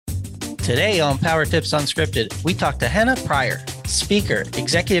Today on Power Tips Unscripted, we talk to Hannah Pryor, speaker,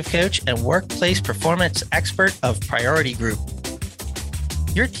 executive coach, and workplace performance expert of Priority Group.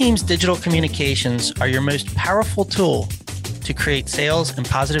 Your team's digital communications are your most powerful tool to create sales and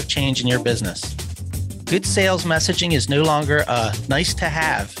positive change in your business. Good sales messaging is no longer a nice to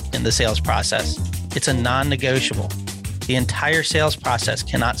have in the sales process. It's a non-negotiable. The entire sales process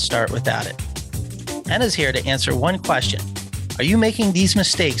cannot start without it. Hannah's here to answer one question. Are you making these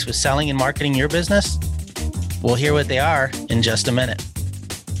mistakes with selling and marketing your business? We'll hear what they are in just a minute.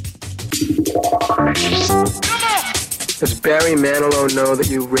 Does Barry Manilow know that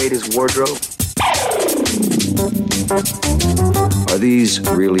you raid his wardrobe? Are these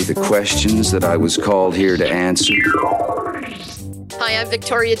really the questions that I was called here to answer? Hi, I'm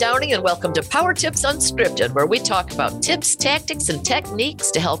Victoria Downing, and welcome to Power Tips Unscripted, where we talk about tips, tactics, and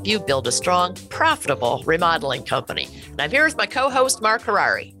techniques to help you build a strong, profitable remodeling company. And I'm here with my co-host, Mark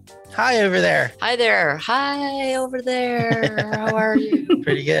Harari. Hi over there. Hi there. Hi over there. How are you?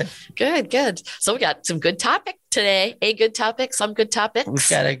 Pretty good. Good. So we got some good topic today. A good topic, some good topics. We've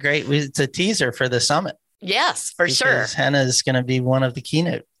got it's a teaser for the summit. Yes, for sure. Hannah is going to be one of the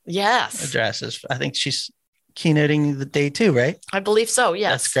keynote addresses. I think she's keynoting the day too, right? I believe so.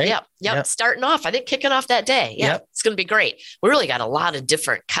 Yes. That's great. Yep. Starting off, I think kicking off that day. Yeah. Yep. It's going to be great. We really got a lot of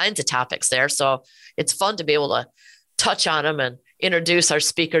different kinds of topics there. So it's fun to be able to touch on them and introduce our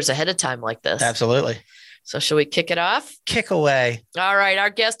speakers ahead of time like this. Absolutely. So shall we kick it off? Kick away. All right. Our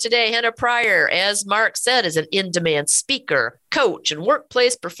guest today, Hannah Pryor, as Mark said, is an in-demand speaker, coach, and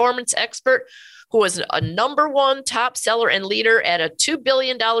workplace performance expert who is a number one top seller and leader at a $2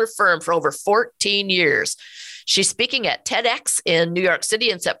 billion firm for over 14 years. She's speaking at TEDx in New York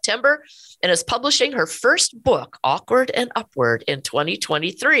City in September and is publishing her first book, Awkward and Upward, in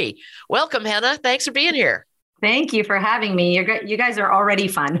 2023. Welcome, Hannah. Thanks for being here. Thank you for having me. You guys are already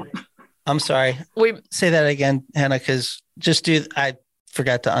fun. I'm sorry. Say that again, Hannah, because I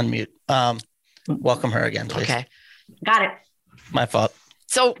forgot to unmute. Welcome her again, please. Okay. Got it. My fault.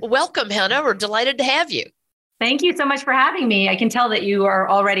 So welcome, Hannah. We're delighted to have you. Thank you so much for having me. I can tell that you are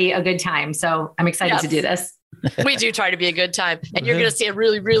already a good time. So I'm excited to do this. We do try to be a good time. And you're going to see a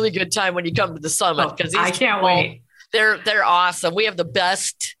really, really good time when you come to the summit. Because I can't wait. They're awesome. We have the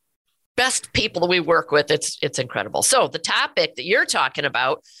best people that we work with. It's incredible. So the topic that you're talking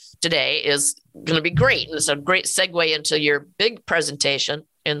about today is going to be great. And it's a great segue into your big presentation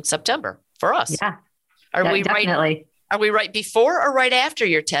in September for us. Yeah. Definitely. Are we right before or right after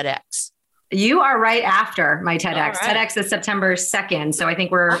your TEDx? You are right after my TEDx. Right. TEDx is September 2nd. So I think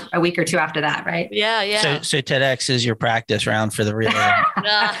we're a week or two after that, right? Yeah. So TEDx is your practice round for the real.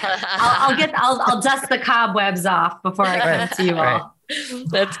 I'll dust the cobwebs off before I come to you all.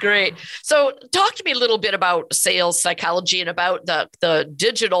 That's great. So talk to me a little bit about sales psychology and about the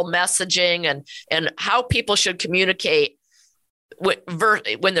digital messaging and how people should communicate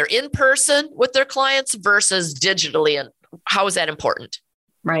when they're in person with their clients versus digitally, and how is that important?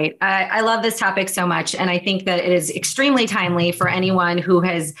 Right. I love this topic so much. And I think that it is extremely timely for anyone who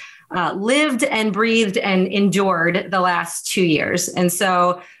has lived and breathed and endured the last 2 years. And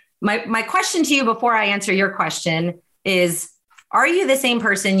so my question to you before I answer your question is, are you the same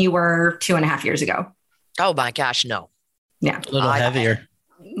person you were 2.5 years ago? Oh my gosh, no. Yeah. A little heavier.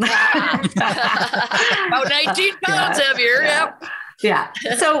 About 19 pounds heavier. Yep. Yeah.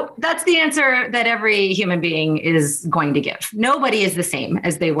 So that's the answer that every human being is going to give. Nobody is the same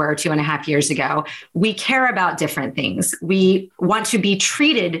as they were 2.5 years ago. We care about different things. We want to be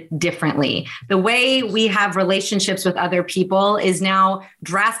treated differently. The way we have relationships with other people is now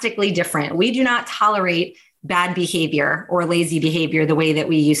drastically different. We do not tolerate bad behavior or lazy behavior the way that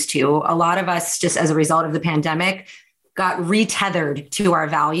we used to. A lot of us, just as a result of the pandemic, got retethered to our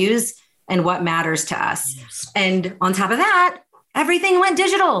values and what matters to us. Yes. And on top of that, everything went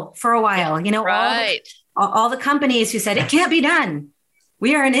digital for a while. Right. all the companies who said it can't be done.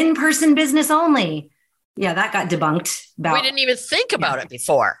 We are an in-person business only. Yeah, that got debunked. We didn't even think about it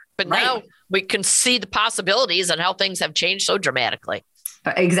before, but now we can see the possibilities and how things have changed so dramatically.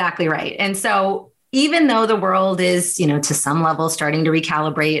 Exactly right. And so even though the world is, to some level starting to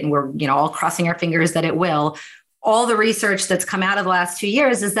recalibrate, and we're, all crossing our fingers that it will, all the research that's come out of the last 2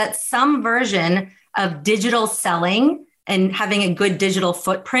 years is that some version of digital selling and having a good digital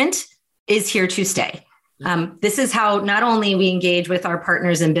footprint is here to stay. This is how not only we engage with our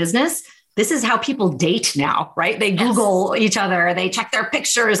partners in business, this is how people date now, right? They Google each other. They check their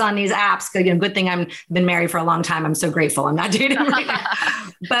pictures on these apps. Good thing I've been married for a long time. I'm so grateful I'm not dating right now.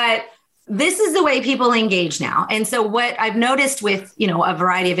 But this is the way people engage now. And so what I've noticed with, a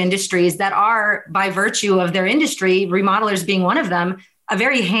variety of industries that are, by virtue of their industry, remodelers being one of them, a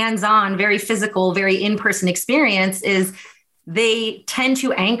very hands-on, very physical, very in-person experience, is they tend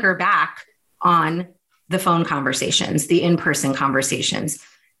to anchor back on the phone conversations, the in-person conversations.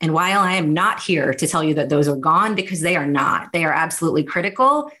 And while I am not here to tell you that those are gone, because they are not, they are absolutely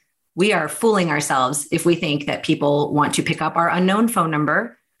critical. We are fooling ourselves if we think that people want to pick up our unknown phone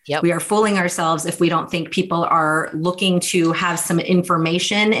number. Yep. We are fooling ourselves if we don't think people are looking to have some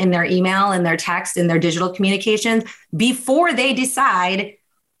information in their email and their text and their digital communications before they decide,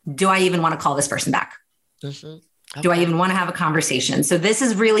 do I even want to call this person back? Mm-hmm. Okay. Do I even want to have a conversation? So this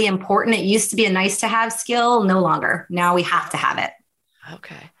is really important. It used to be a nice to have skill, no longer. Now we have to have it.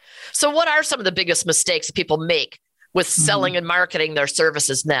 Okay. So what are some of the biggest mistakes people make with selling and marketing their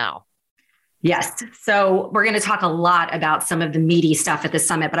services now? Yes. So we're going to talk a lot about some of the meaty stuff at the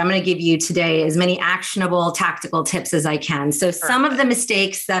summit, but I'm going to give you today as many actionable tactical tips as I can. So some of the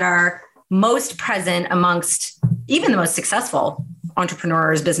mistakes that are most present amongst even the most successful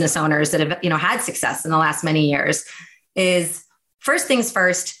entrepreneurs, business owners that have, had success in the last many years is, first things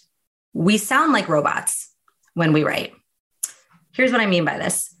first, we sound like robots when we write. Here's what I mean by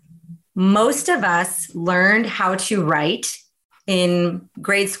this. Most of us learned how to write in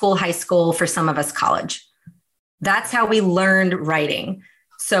grade school, high school, for some of us, college. That's how we learned writing.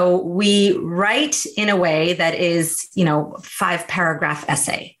 So we write in a way that is, 5-paragraph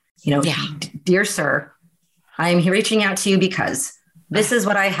essay. Dear sir, I am here reaching out to you because this is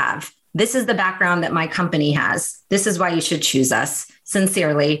what I have. This is the background that my company has. This is why you should choose us.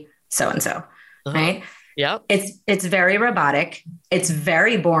 Sincerely, so-and-so, right? Yeah. It's very robotic. It's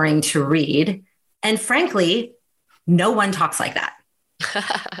very boring to read. And frankly, no one talks like that.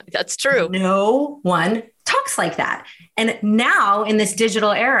 That's true. No one talks like that. And now in this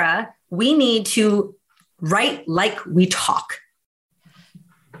digital era, we need to write like we talk.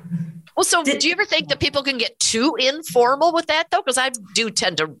 Well, so do you ever think that people can get too informal with that, though? Because I do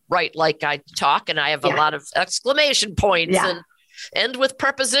tend to write like I talk, and I have a lot of exclamation points and end with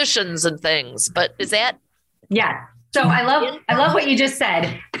prepositions and things. But is that? Yeah. So I love what you just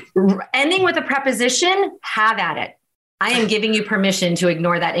said. Ending with a preposition, have at it. I am giving you permission to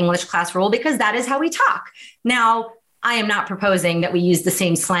ignore that English class rule because that is how we talk. Now, I am not proposing that we use the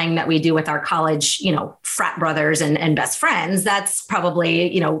same slang that we do with our college, frat brothers and best friends. That's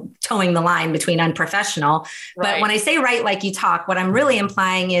probably, towing the line between unprofessional. Right. But when I say write like you talk, what I'm really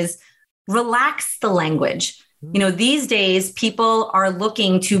implying is relax the language. These days, people are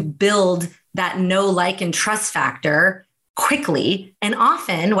looking to build that know, like, and trust factor quickly. And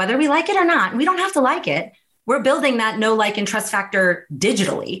often, whether we like it or not, we don't have to like it. We're building that know, like, and trust factor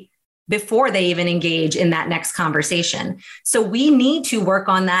digitally before they even engage in that next conversation. So we need to work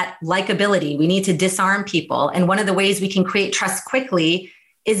on that likability. We need to disarm people. And one of the ways we can create trust quickly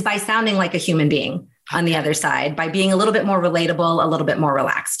is by sounding like a human being on the other side, by being a little bit more relatable, a little bit more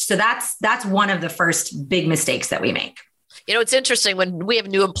relaxed. So that's one of the first big mistakes that we make. It's interesting when we have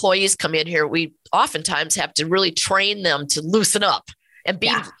new employees come in here, we oftentimes have to really train them to loosen up and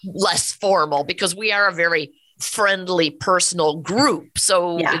be less formal because we are a very friendly, personal group.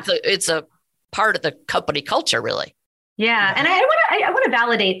 So it's a part of the company culture, really. Yeah. And I want to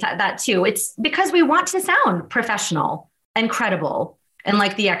validate that too. It's because we want to sound professional and credible and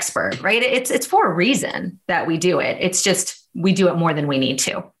like the expert, right? It's for a reason that we do it. It's just, we do it more than we need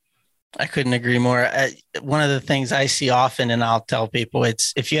to. I couldn't agree more. One of the things I see often, and I'll tell people,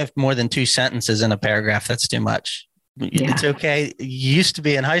 it's if you have more than 2 sentences in a paragraph, that's too much. Yeah. It's okay. You used to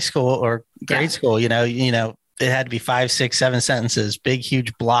be in high school or grade school, it had to be 5, 6, 7 sentences, big,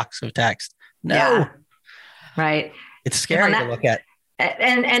 huge blocks of text. No, right. It's scary to look at.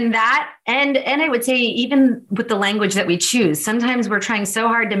 And I would say even with the language that we choose, sometimes we're trying so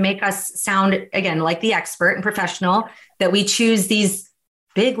hard to make us sound, again, like the expert and professional, that we choose these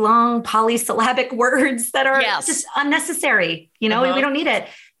big, long polysyllabic words that are just unnecessary. We don't need it.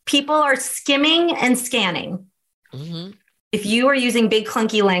 People are skimming and scanning. Mm-hmm. If you are using big,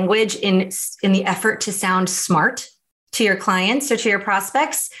 clunky language in the effort to sound smart to your clients or to your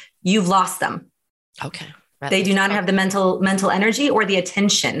prospects, you've lost them. Okay. They do not have the mental energy or the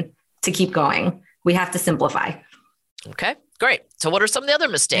attention to keep going. We have to simplify. Okay, great. So what are some of the other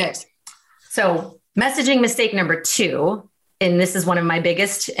mistakes? So messaging mistake number 2, and this is one of my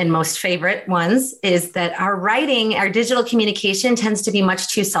biggest and most favorite ones, is that our writing, our digital communication tends to be much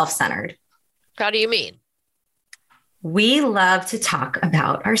too self-centered. How do you mean? We love to talk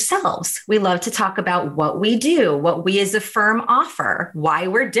about ourselves. We love to talk about what we do, what we as a firm offer, why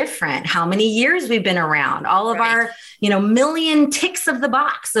we're different, how many years we've been around, all of our, million ticks of the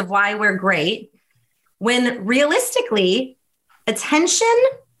box of why we're great. When realistically, attention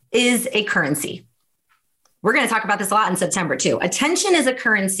is a currency. we're going to talk about this a lot in September too. Attention is a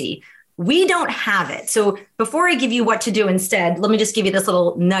currency. We don't have it. So before I give you what to do instead, let me just give you this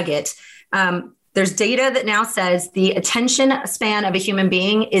little nugget. There's data that now says the attention span of a human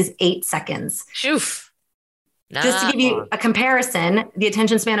being is 8 seconds. Oof. Just to give you a comparison, the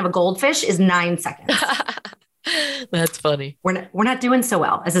attention span of a goldfish is 9 seconds. That's funny. We're not doing so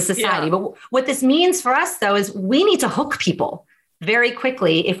well as a society. Yeah. But what this means for us, though, is we need to hook people very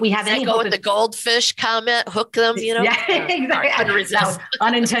quickly if we have any. Go with the goldfish comment, hook them. You know, yeah, exactly. That was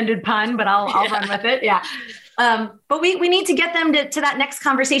unintended pun, but I'll run with it. Yeah. But we need to get them to that next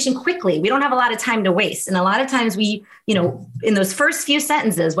conversation quickly. We don't have a lot of time to waste. And a lot of times we, in those first few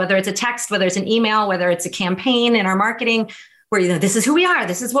sentences, whether it's a text, whether it's an email, whether it's a campaign in our marketing, where, this is who we are,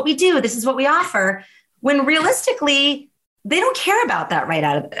 this is what we do, this is what we offer. When realistically, they don't care about that right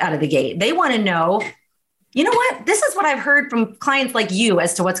out of the gate. They want to know, you know what, this is what I've heard from clients like you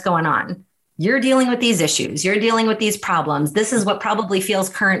as to what's going on. You're dealing with these issues. You're dealing with these problems. This is what probably feels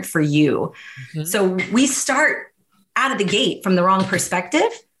current for you. Mm-hmm. So we start out of the gate from the wrong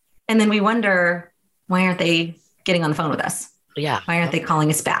perspective. And then we wonder, why aren't they getting on the phone with us? Yeah. Why aren't they calling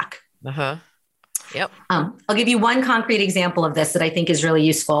us back? Uh-huh. Yep. I'll give you one concrete example of this that I think is really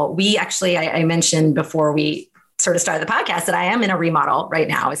useful. We actually, I mentioned before we sort of started the podcast that I am in a remodel right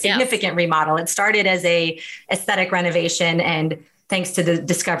now, a significant remodel. It started as a aesthetic renovation, and thanks to the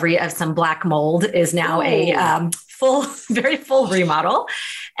discovery of some black mold, is now a very full remodel.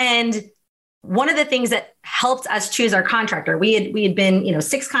 And one of the things that helped us choose our contractor, we had been,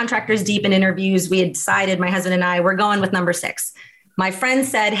 6 contractors deep in interviews. We had decided, my husband and I, we're going with number 6. My friend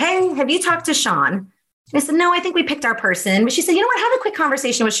said, "Hey, have you talked to Sean?" And I said, "No, I think we picked our person." But she said, "You know what? Have a quick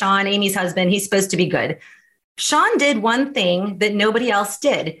conversation with Sean, Amy's husband. He's supposed to be good." Sean did one thing that nobody else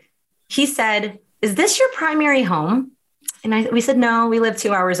did. He said, "Is this your primary home?" And we said, "No, we live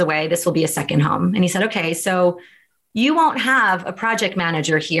 2 hours away. This will be a second home." And he said, "Okay, so you won't have a project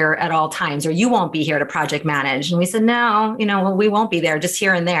manager here at all times, or you won't be here to project manage." And we said, "No, we won't be there, just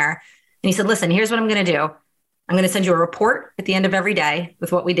here and there." And he said, "Listen, here's what I'm going to do. I'm going to send you a report at the end of every day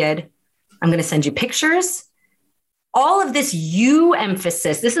with what we did. I'm going to send you pictures. All of this you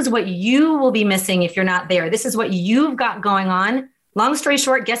emphasis. This is what you will be missing if you're not there. This is what you've got going on." Long story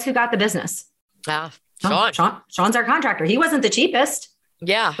short, guess who got the business? Sean. Sean's our contractor. He wasn't the cheapest.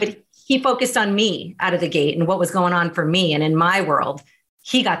 Yeah. But he focused on me out of the gate and what was going on for me. And in my world,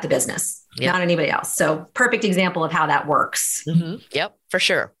 he got the business, not anybody else. So perfect example of how that works. Mm-hmm. Yep, for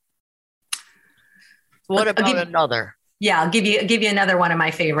sure. What about another? Yeah, I'll give you another one of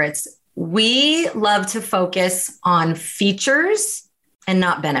my favorites. We love to focus on features and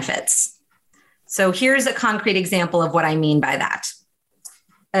not benefits. So here's a concrete example of what I mean by that.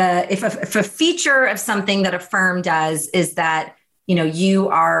 If a feature of something that a firm does is that, you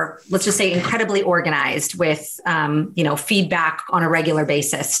are, let's just say, incredibly organized with, feedback on a regular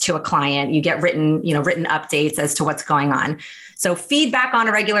basis to a client. You get written updates as to what's going on. So feedback on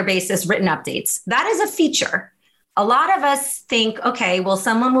a regular basis, written updates, that is a feature. A lot of us think, okay, well,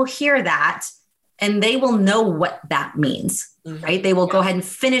 someone will hear that and they will know what that means, right? They will go ahead and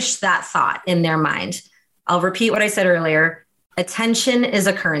finish that thought in their mind. I'll repeat what I said earlier. Attention is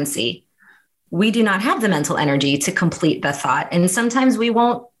a currency. We do not have the mental energy to complete the thought. And sometimes we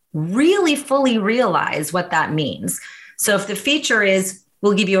won't really fully realize what that means. So if the feature is,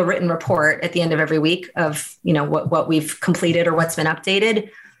 we'll give you a written report at the end of every week of, what we've completed or what's been updated,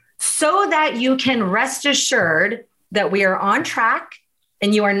 so that you can rest assured that we are on track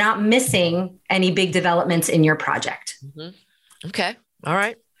and you are not missing any big developments in your project. Mm-hmm. Okay. All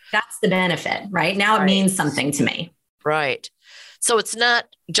right. That's the benefit, right? Now it means something to me. Right. So it's not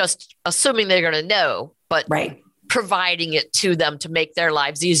just assuming they're going to know, but providing it to them to make their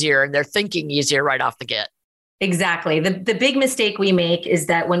lives easier and their thinking easier right off the get. Exactly. The big mistake we make is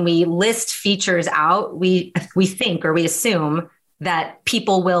that when we list features out, we think or we assume that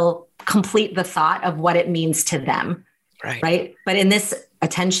people will complete the thought of what it means to them. Right. But in this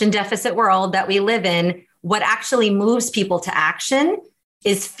attention deficit world that we live in, what actually moves people to action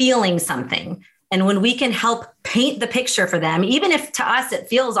is feeling something. And when we can help paint the picture for them, even if to us it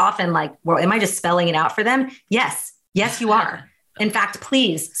feels often like, well, am I just spelling it out for them? Yes, you are. In fact,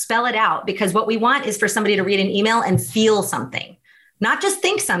 please spell it out, because what we want is for somebody to read an email and feel something, not just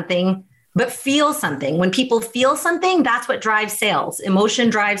think something, but feel something. When people feel something, that's what drives sales. Emotion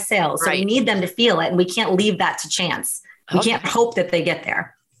drives sales. So we need them to feel it, and we can't leave that to chance. We can't hope that they get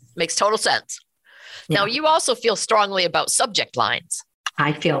there. Makes total sense. Yeah. Now, you also feel strongly about subject lines.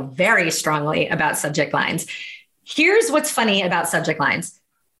 I feel very strongly about subject lines. Here's what's funny about subject lines.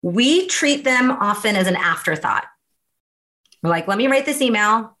 We treat them often as an afterthought. We're like, let me write this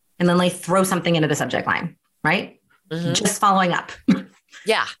email and then throw something into the subject line. right? Mhm. Just following up,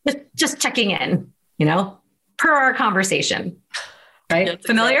 Yeah. just checking in, per our conversation, right? That's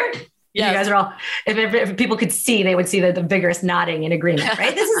Familiar? exactly. You Yes. guys are all, if people could see, they would see the vigorous nodding in agreement,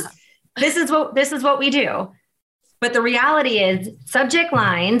 right? This is what we do. But the reality is subject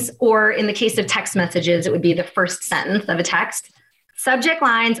lines, or in the case of text messages, it would be the first sentence of a text. Subject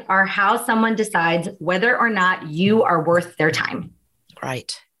lines are how someone decides whether or not you are worth their time.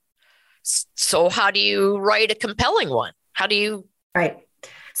 Right. So how do you write a compelling one? How do you? Right.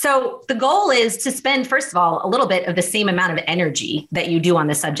 So the goal is to spend, first of all, a little bit of the same amount of energy that you do on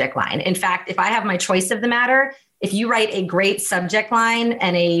the subject line. In fact, if I have my choice of the matter, if you write a great subject line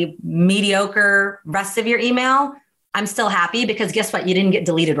and a mediocre rest of your email, I'm still happy, because guess what? You didn't get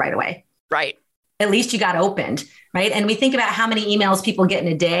deleted right away. Right. At least you got opened, right? And we think about how many emails people get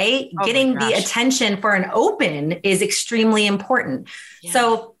in a day. Oh, getting my the gosh. attention for an open is extremely important. Yeah.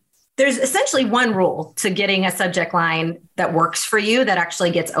 So there's essentially one rule to getting a subject line that works for you, that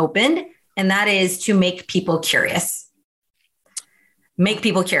actually gets opened, and that is to make people curious. Make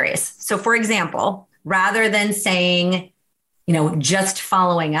people curious. So for example, rather than saying, just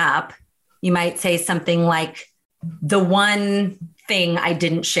following up, you might say something like, the one thing I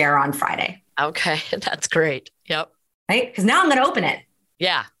didn't share on Friday. Okay. That's great. Yep. Right? Because now I'm going to open it.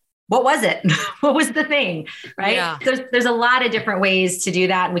 Yeah. What was it? What was the thing? Right? Yeah. There's a lot of different ways to do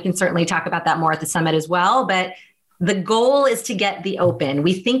that. And we can certainly talk about that more at the summit as well. But the goal is to get the open.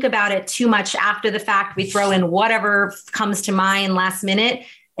 We think about it too much after the fact. We throw in whatever comes to mind last minute.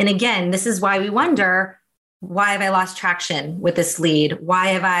 And again, this is why we wonder, why have I lost traction with this lead? Why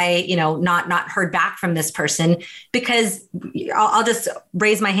have I, not heard back from this person? Because I'll just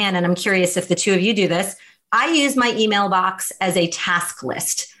raise my hand, and I'm curious if the two of you do this. I use my email box as a task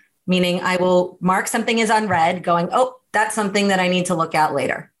list, meaning I will mark something as unread, going, oh, that's something that I need to look at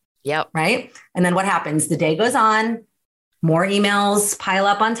later. Yep. Right. And then what happens? The day goes on, more emails pile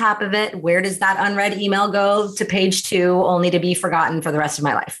up on top of it. Where does that unread email go? To page 2, only to be forgotten for the rest of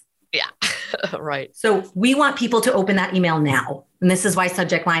my life. Yeah. Right. So we want people to open that email now. And this is why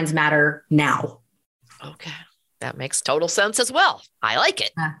subject lines matter now. Okay. That makes total sense as well. I like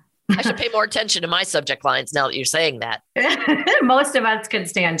it. I should pay more attention to my subject lines now that you're saying that. Most of us could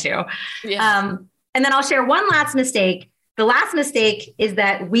stand to. Yeah. And then I'll share one last mistake. The last mistake is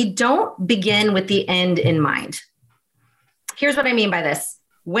that we don't begin with the end in mind. Here's what I mean by this.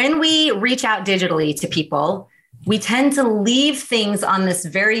 When we reach out digitally to people, we tend to leave things on this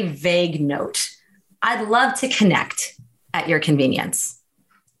very vague note. I'd love to connect at your convenience.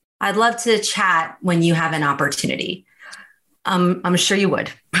 I'd love to chat when you have an opportunity. I'm sure you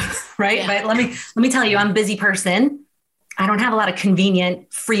would, right? Yeah. But let me tell you, I'm a busy person. I don't have a lot of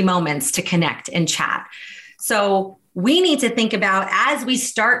convenient free moments to connect and chat. So we need to think about, as we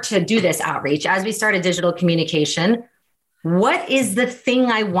start to do this outreach, as we start a digital communication, what is the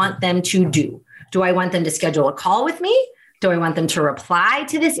thing I want them to do? Do I want them to schedule a call with me? Do I want them to reply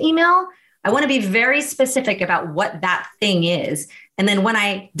to this email? I want to be very specific about what that thing is. And then when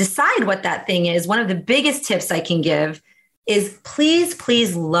I decide what that thing is, one of the biggest tips I can give is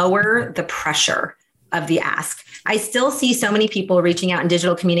please lower the pressure of the ask. I still see so many people reaching out in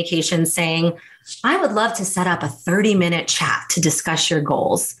digital communications saying, I would love to set up a 30-minute chat to discuss your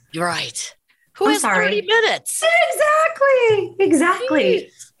goals. You're right. Who I'm has sorry. 30 minutes? Exactly.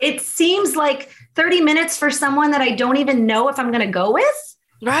 Jeez. It seems like 30 minutes for someone that I don't even know if I'm going to go with.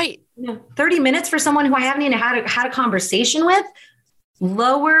 Right. 30 minutes for someone who I haven't even had a conversation with.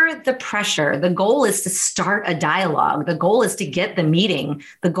 Lower the pressure. The goal is to start a dialogue. The goal is to get the meeting.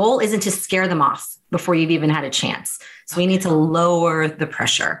 The goal isn't to scare them off before you've even had a chance. So we need to lower the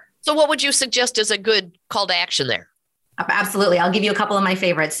pressure. So what would you suggest is a good call to action there? Absolutely. I'll give you a couple of my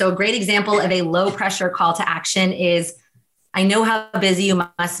favorites. So a great example of a low pressure call to action is, I know how busy you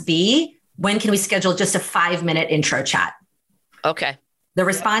must be. When can we schedule just a 5-minute intro chat? Okay. The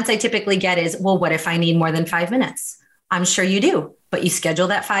response I typically get is, well, what if I need more than 5 minutes? I'm sure you do, but you schedule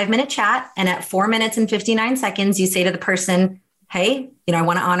that 5-minute chat. And at 4 minutes and 59 seconds, you say to the person, hey, I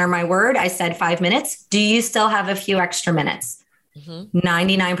want to honor my word. I said 5 minutes. Do you still have a few extra minutes?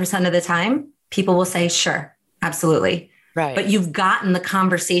 99% of the time, people will say, sure, absolutely. Right. But you've gotten the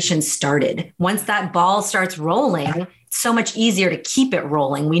conversation started. Once that ball starts rolling, it's so much easier to keep it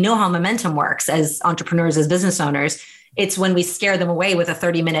rolling. We know how momentum works as entrepreneurs, as business owners. It's when we scare them away with a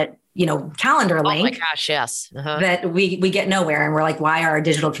 30-minute, calendar link. Oh my gosh, yes. That we get nowhere. And we're like, why are our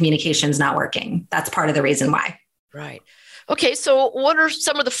digital communications not working? That's part of the reason why. Right. Okay. So what are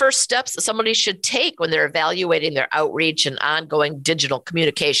some of the first steps that somebody should take when they're evaluating their outreach and ongoing digital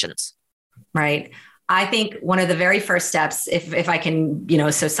communications? Right. I think one of the very first steps, if I can,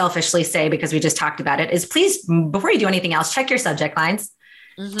 so selfishly say, because we just talked about it, is please, before you do anything else, check your subject lines.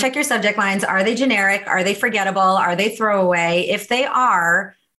 Mm-hmm. Check your subject lines. Are they generic? Are they forgettable? Are they throwaway? If they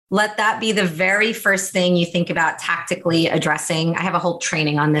are, let that be the very first thing you think about tactically addressing. I have a whole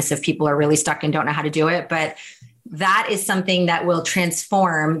training on this if people are really stuck and don't know how to do it, but that is something that will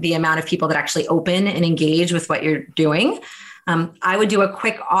transform the amount of people that actually open and engage with what you're doing. I would do a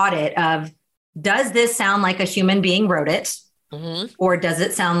quick audit of, does this sound like a human being wrote it? Mm-hmm. Or does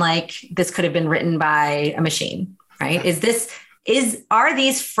it sound like this could have been written by a machine, right? Are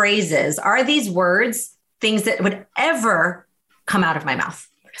these phrases, are these words things that would ever come out of my mouth?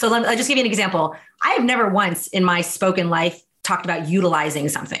 So I'll just give you an example. I have never once in my spoken life talked about utilizing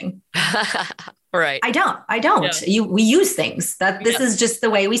something. Right. I don't. Yeah. We use things this is just the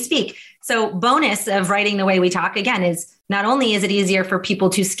way we speak. So bonus of writing the way we talk, again, is not only is it easier for people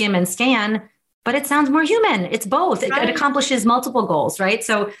to skim and scan, but it sounds more human. It's both. Right. It accomplishes multiple goals, right?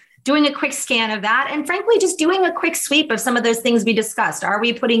 So doing a quick scan of that, and frankly, just doing a quick sweep of some of those things we discussed. Are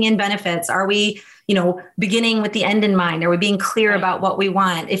we putting in benefits? Are we, beginning with the end in mind? Are we being clear about what we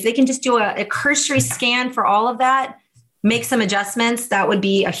want? If they can just do a cursory scan for all of that, make some adjustments, that would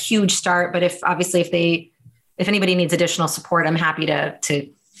be a huge start. But if anybody needs additional support, I'm happy to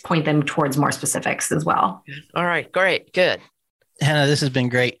point them towards more specifics as well. All right, great, good. Hannah, this has been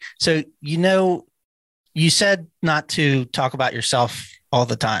great. So, you said not to talk about yourself all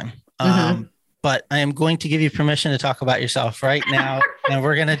the time, but I am going to give you permission to talk about yourself right now. And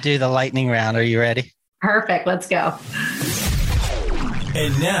we're going to do the lightning round. Are you ready? Perfect. Let's go.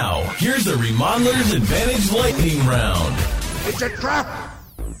 And now, here's the Remodeler's Advantage lightning round. It's a trap.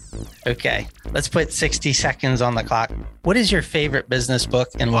 Okay, let's put 60 seconds on the clock. What is your favorite business book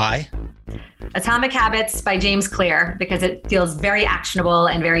and why? Atomic Habits by James Clear, because it feels very actionable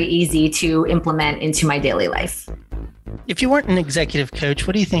and very easy to implement into my daily life. If you weren't an executive coach,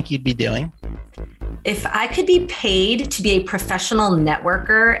 what do you think you'd be doing? If I could be paid to be a professional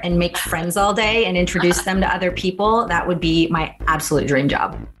networker and make friends all day and introduce them to other people, that would be my absolute dream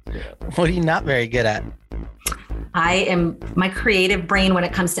job. What are you not very good at? My creative brain when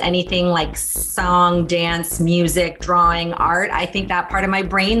it comes to anything like song, dance, music, drawing, art. I think that part of my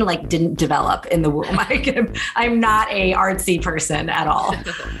brain didn't develop in the womb. I'm not a artsy person at all.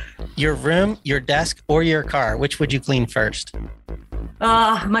 Your room, your desk, or your car, which would you clean first?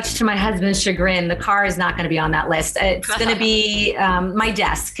 Much to my husband's chagrin, the car is not going to be on that list. It's going to be my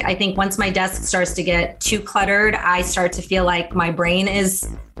desk. I think once my desk starts to get too cluttered, I start to feel like my brain is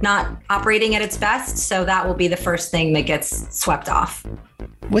not operating at its best. So that will be the first thing that gets swept off.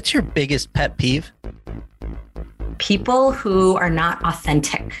 What's your biggest pet peeve? People who are not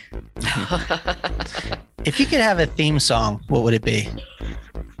authentic. If you could have a theme song, what would it be?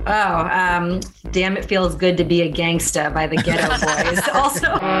 Damn It Feels Good to Be a Gangsta by the Ghetto Boys.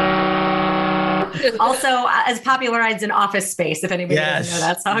 Also, as popularized in Office Space, if anybody doesn't know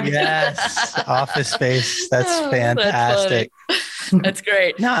that song. Yes, Office Space. That's fantastic. That's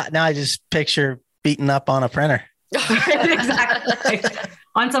great. Now I just picture beating up on a printer. Exactly.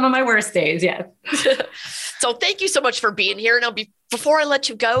 On some of my worst days, yes. So thank you so much for being here. Now, before I let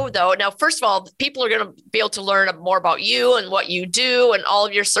you go, though, first of all, people are going to be able to learn more about you and what you do and all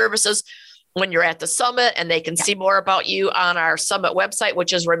of your services when you're at the summit, and they can see more about you on our summit website,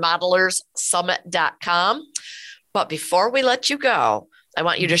 which is remodelersummit.com. But before we let you go, I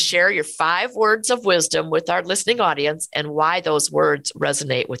want you to share your 5 words of wisdom with our listening audience and why those words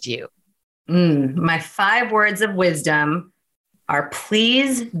resonate with you. My 5 words of wisdom are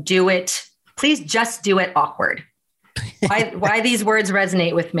please just do it awkward. Why these words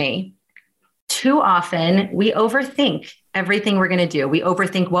resonate with me? Too often we overthink everything we're going to do. We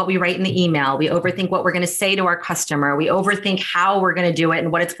overthink what we write in the email. We overthink what we're going to say to our customer. We overthink how we're going to do it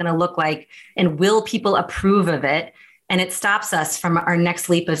and what it's going to look like. And will people approve of it? And it stops us from our next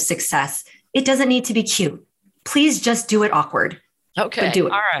leap of success. It doesn't need to be cute. Please just do it awkward. Okay. But do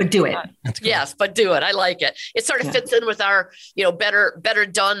it. All right. But do it. Yes, but do it. I like it. It sort of fits in with our, better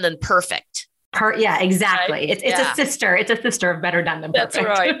done than perfect. Yeah, exactly. Right? It's a sister. It's a sister of better done than perfect. That's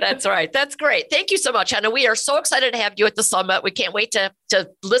right. That's right. That's great. Thank you so much, Hannah. We are so excited to have you at the summit. We can't wait to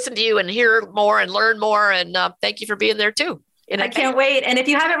listen to you and hear more and learn more. And thank you for being there too. I can't wait. And if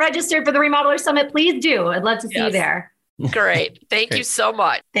you haven't registered for the Remodeler Summit, please do. I'd love to see you there. Great. Thank you so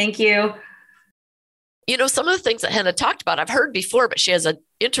much. Thank you. Some of the things that Hannah talked about, I've heard before, but she has an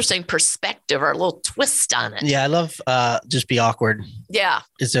interesting perspective or a little twist on it. Yeah, I love just be awkward. Yeah.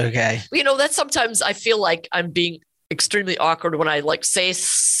 It's okay. That's sometimes I feel like I'm being extremely awkward when I say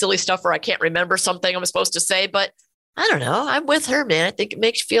silly stuff or I can't remember something I'm supposed to say, but I don't know. I'm with her, man. I think it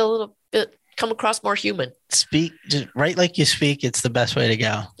makes you feel a little bit come across more human. Speak, just write like you speak. It's the best way to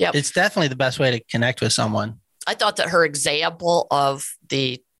go. Yep. It's definitely the best way to connect with someone. I thought that her example of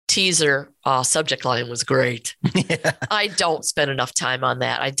the teaser subject line was great. Yeah. I don't spend enough time on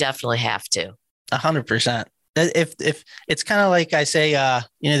that. I definitely have to. 100%. If it's kind of like I say,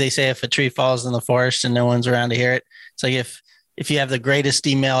 they say if a tree falls in the forest and no one's around to hear it, it's like if you have the greatest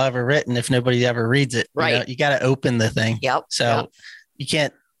email ever written, if nobody ever reads it, right? You got to open the thing. Yep. So you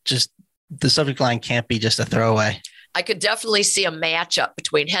can't the subject line can't be just a throwaway. I could definitely see a matchup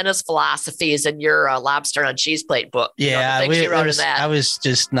between Henna's philosophies and your lobster on cheese plate book. Yeah, she wrote in that. I was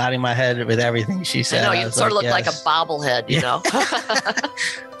just nodding my head with everything she said. I know, you sort of look like a bobblehead, you know.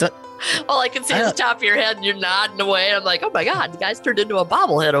 All I can see is the top of your head and you're nodding away. I'm like, oh my God, the guy's turned into a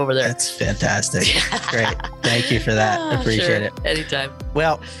bobblehead over there. That's fantastic. Great. Thank you for that. Appreciate it. Anytime.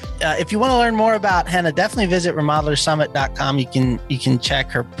 Well, if you want to learn more about Henna, definitely visit remodelersummit.com. You can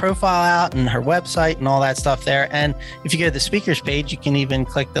check her profile out and her website and all that stuff there. And if you go to the speakers page, you can even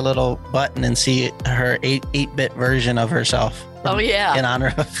click the little button and see her 8-bit version of herself. Oh, yeah. In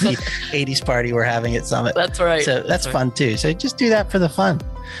honor of the 80s party we're having at Summit. That's right. So that's fun too. So just do that for the fun.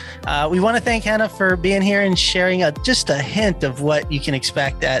 We want to thank Henna for being here and sharing just a hint of what you can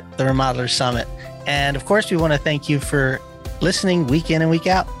expect at the Remodeler Summit. And of course, we want to thank you for listening week in and week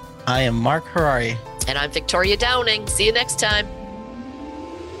out. I am Mark Harari. And I'm Victoria Downing. See you next time.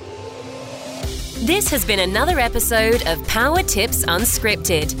 This has been another episode of Power Tips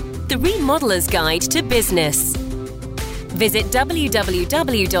Unscripted, the Remodeler's Guide to Business. Visit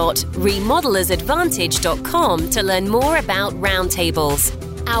www.remodelersadvantage.com to learn more about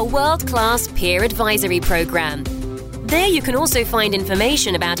Roundtables, our world-class peer advisory program. There you can also find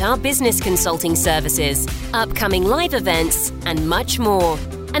information about our business consulting services, upcoming live events, and much more.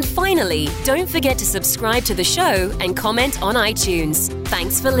 And finally, don't forget to subscribe to the show and comment on iTunes.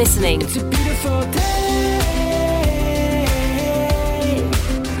 Thanks for listening. It's a beautiful day.